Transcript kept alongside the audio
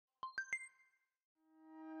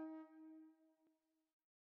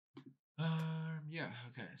Yeah,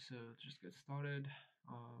 okay, so just get started.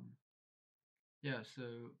 Um, yeah,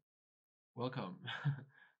 so welcome.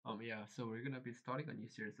 Yeah, so we're gonna be starting a new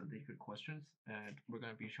series of different questions, and we're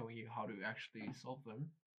gonna be showing you how to actually solve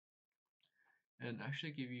them, and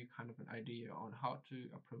actually give you kind of an idea on how to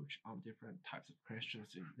approach different types of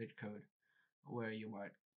questions in LeetCode, where you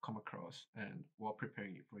might come across, and while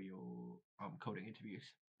preparing you for your coding interviews.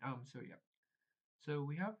 So yeah, so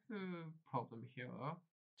we have the problem here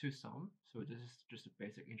to sum. So this is just a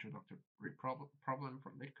basic introductory problem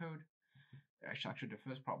from LeetCode. It's actually the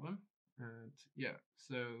first problem. And yeah,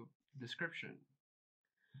 so description.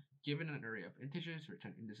 Given an array of integers,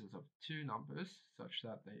 return indices of two numbers such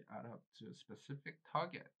that they add up to a specific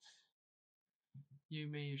target. You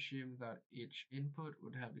may assume that each input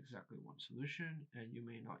would have exactly one solution, and you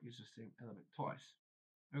may not use the same element twice.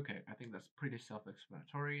 Okay, I think that's pretty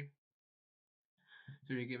self-explanatory.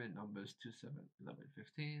 So you're given numbers 2, 7, 11,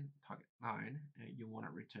 15, target 9, and you want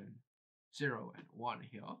to return 0 and 1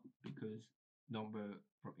 here because number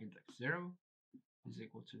from index 0 is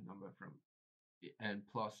equal to number from and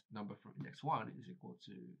plus number from index 1 is equal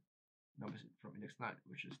to numbers from index 9,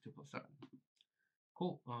 which is 2 plus 7.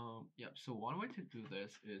 Cool. Yeah, so one way to do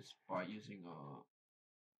this is by using a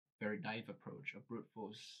very naive approach, a brute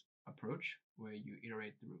force approach, where you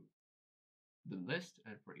iterate through the list,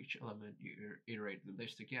 and for each element you iterate the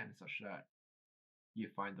list again such that you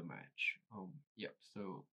find the match. Yep.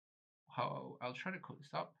 So how I'll try to code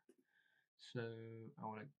this up. So I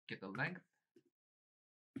want to get the length.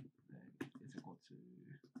 Length is equal to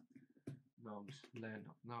nums len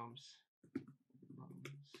of nums.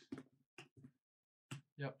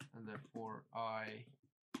 Yep. And then for I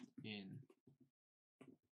in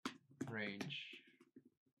range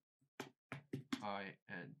I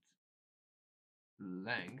and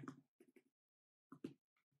length.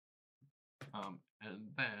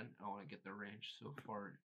 And then I want to get the range. So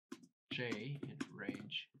for j in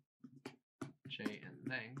range j and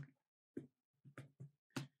length,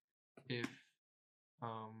 if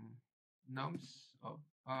nums of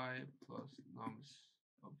I plus nums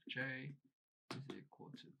of j is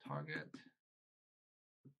equal to target,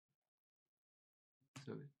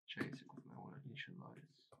 so j is equal to, I want to initialize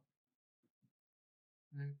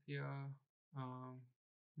length here,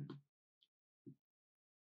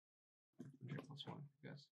 j plus 1,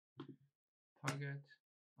 yes, target,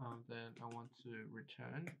 then I want to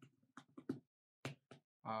return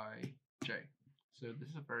ij. So this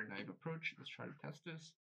is a very naive approach. Let's try to test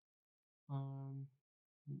this.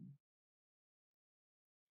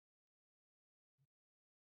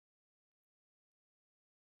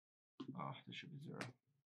 This should be 0.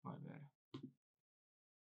 My bad.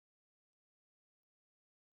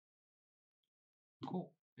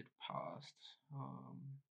 Cool. It passed.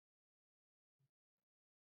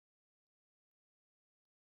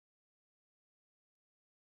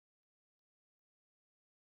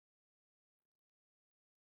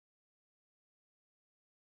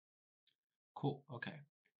 Cool. Okay.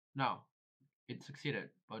 Now it succeeded,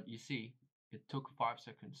 but you see, it took 5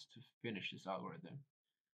 seconds to finish this algorithm,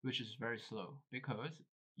 which is very slow because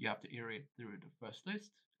you have to iterate through the first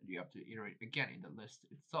list and you have to iterate again in the list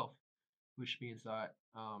itself, which means that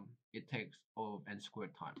it takes O of n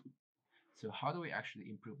squared time. So how do we actually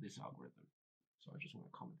improve this algorithm? So I just want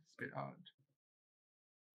to comment this bit out.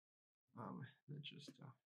 Let's just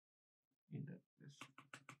indent this.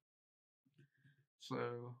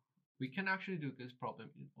 So we can actually do this problem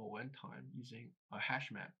in O(n) time using a hash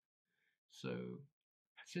map. So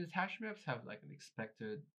since hash maps have like an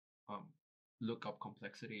expected lookup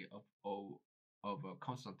complexity of O of a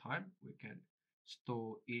constant time, we can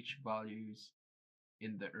store each values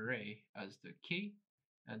in the array as the key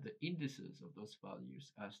and the indices of those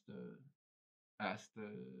values as the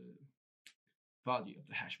value of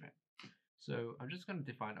the hash map. So I'm just going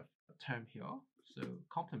to define a term here. So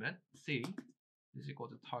complement C is equal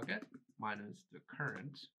to target minus the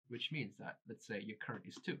current, which means that, let's say your current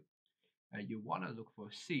is 2. And you want to look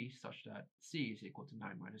for C such that C is equal to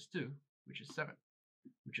 9 minus 2, which is 7,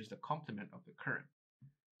 which is the complement of the current.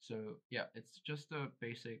 So yeah, it's just a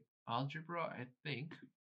basic algebra, I think.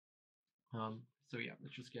 So yeah,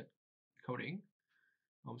 let's just get coding.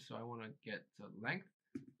 So I want to get the length,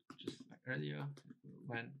 just like earlier,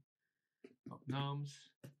 len of nums,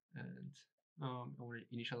 and I want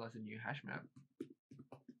to initialize a new hash map.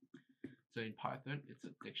 So in Python, it's a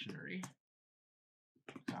dictionary.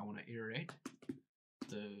 So I want to iterate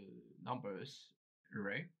the numbers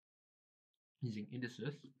array using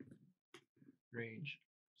indices, range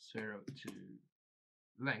 0 to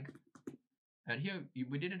length. And here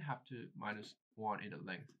we didn't have to minus 1 in the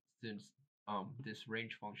length since this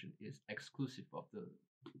range function is exclusive of the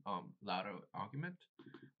latter argument,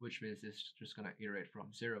 which means it's just gonna iterate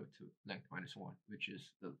from 0 to length minus 1, which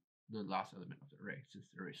is the last element of the array, since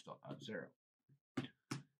the array starts at 0.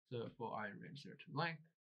 So for I in range 0 to length,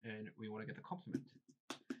 and we want to get the complement.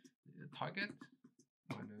 The target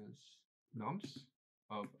minus nums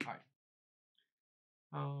of I.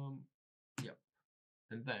 Yep.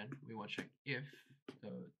 And then we want to check if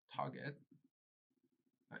the target,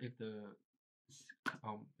 if the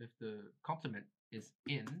complement is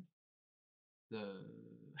in the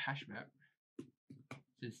hash map.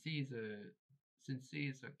 Since C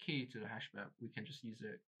is a key to the hash map, we can just use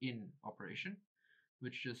an in operation,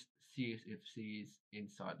 which just sees if C is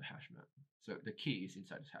inside the hash map. So the key is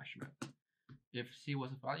inside the hash map. If C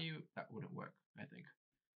was a value, that wouldn't work, I think.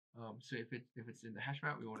 So if it's in the hash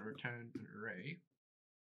map, we want to return an array.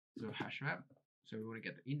 So hash map. So we want to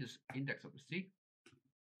get the index of the C,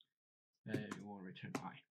 and we want to return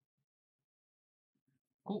I.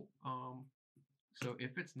 Cool. So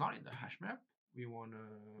if it's not in the hash map, we want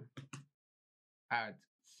to add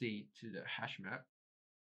C to the hash map,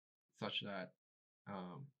 such that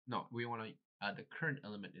no, we want to add the current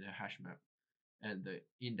element in the hash map and the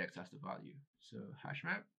index as the value. So hash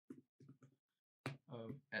map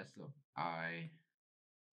of S of I.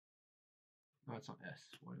 No, it's not S.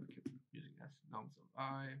 Why do we keep using S? Nums of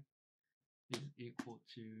I is equal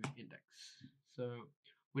to index. So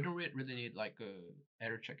we don't really need like a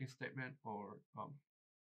error checking statement or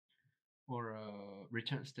a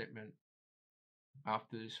return statement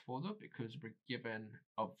after this folder, because we're given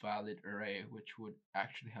a valid array which would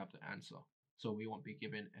actually have the answer. So we won't be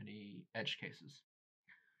given any edge cases.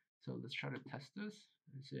 So let's try to test this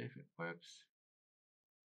and see if it works.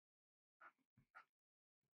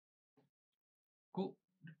 Cool,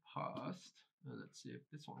 it passed. Let's see if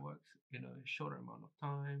this one works in a shorter amount of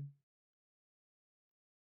time.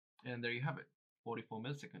 And there you have it, 44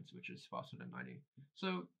 milliseconds, which is faster than 90.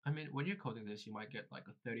 So, I mean, when you're coding this, you might get like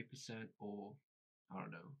a 30% or, I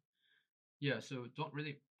don't know. Yeah, so don't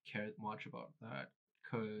really care much about that,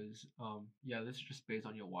 because, yeah, this is just based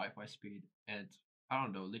on your Wi-Fi speed. And I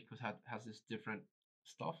don't know, Liquid has this different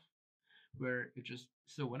stuff where it just,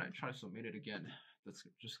 so when I try to submit it again, that's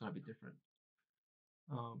just gonna be different.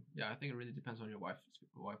 Yeah, I think it really depends on your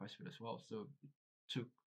Wi-Fi speed as well. So it took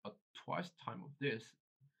a twice time of this,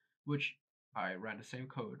 which I ran the same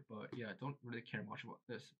code, but yeah, I don't really care much about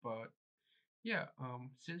this. But yeah,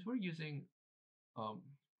 since we're using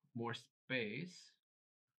more space,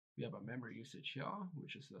 we have a memory usage here,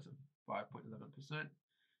 which is less than 5.11%.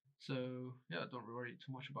 So yeah, don't worry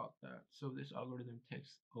too much about that. So this algorithm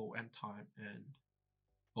takes ON time and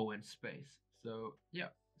ON space. So yeah,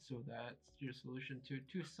 so that's your solution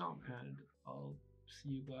to sum, and I'll see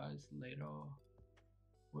you guys later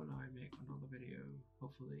when I make another video,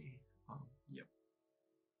 hopefully. Yep.